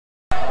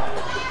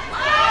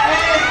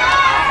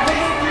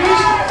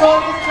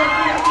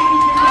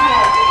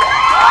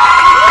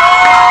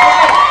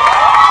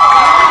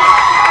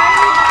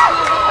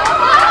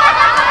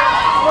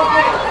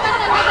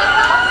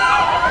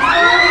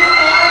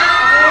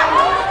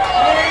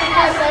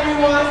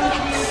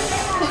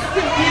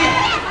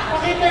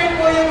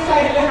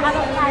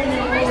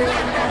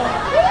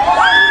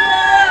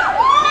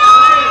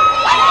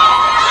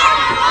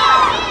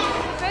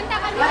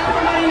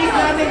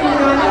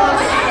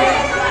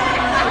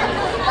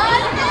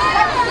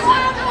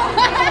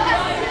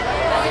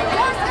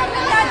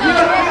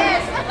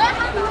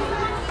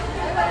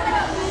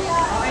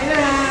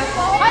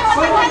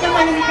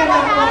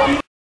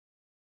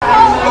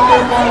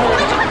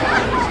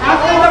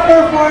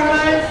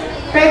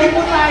ready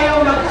po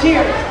tayo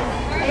mag-cheer.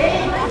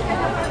 Okay?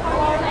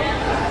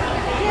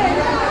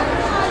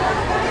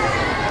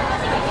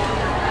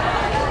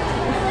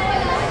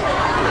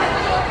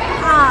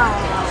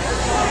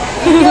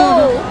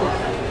 Yo!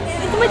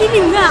 Ito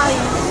madilim nga eh.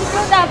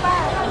 Ito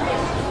dapat.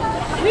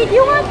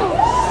 Video nga to.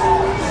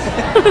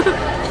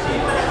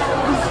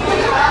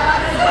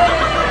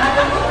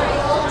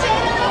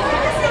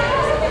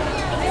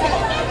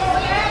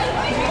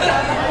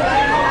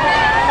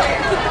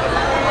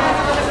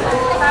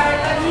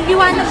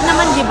 Liwanag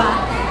naman, di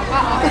ba?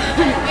 Oo.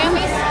 Kaya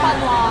may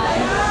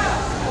spotlight.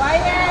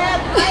 Quiet!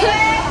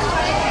 Quiet!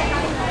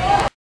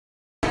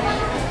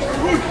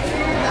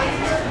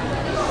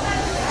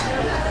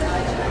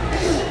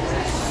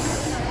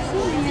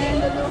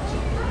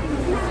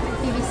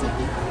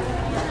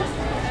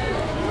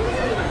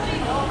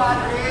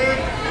 Patrick!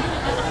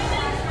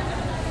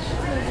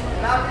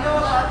 Love you,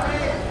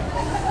 Patrick!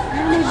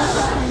 May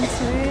backup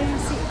dancer.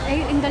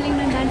 Ay, ang galing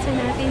ng dancer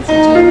natin, si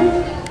Gina.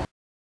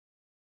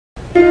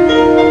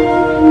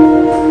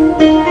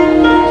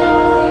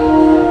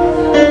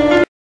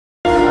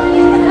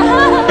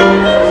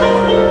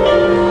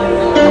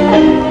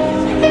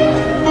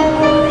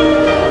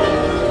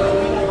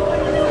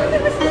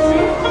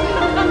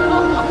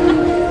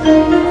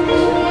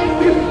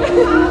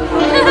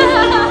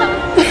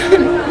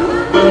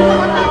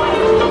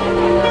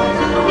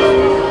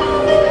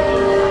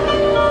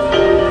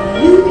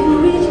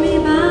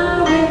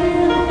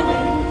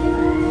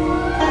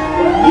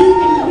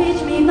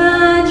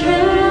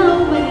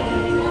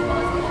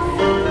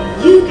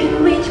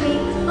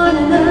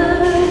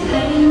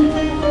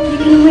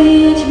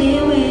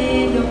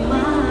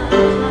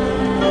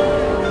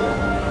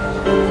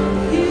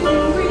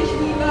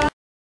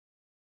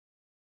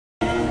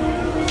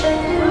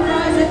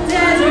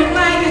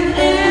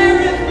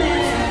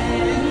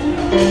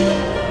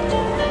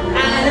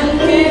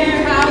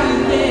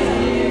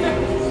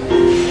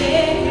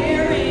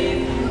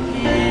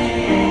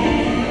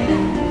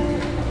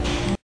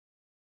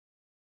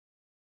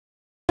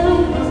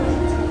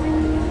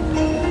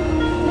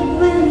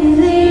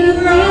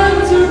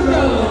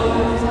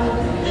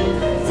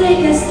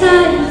 Take a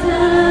step,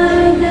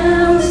 fly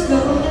down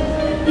slow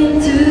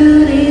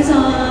into these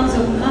arms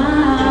of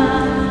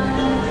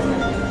mine.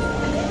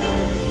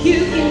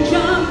 You can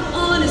jump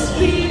on a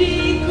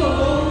speedy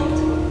coat,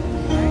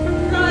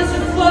 cross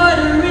the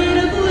border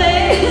in a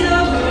blaze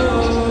of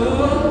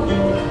hope.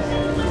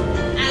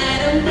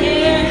 I don't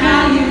care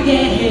how you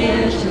get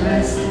here,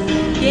 just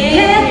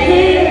get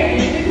here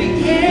if you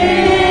can.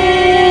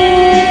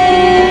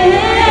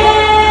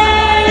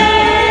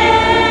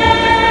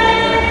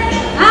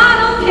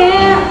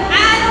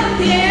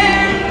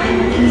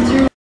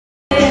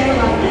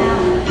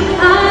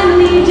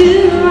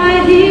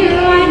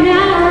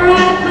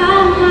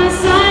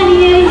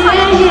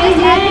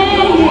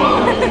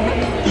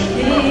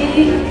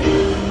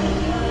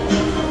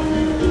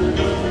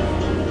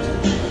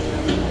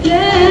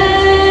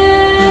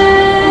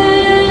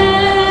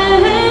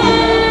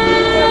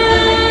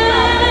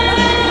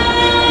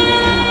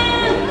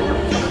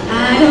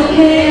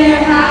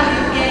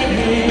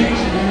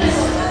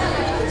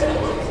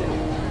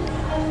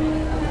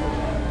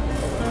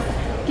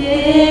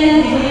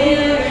 Get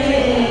here,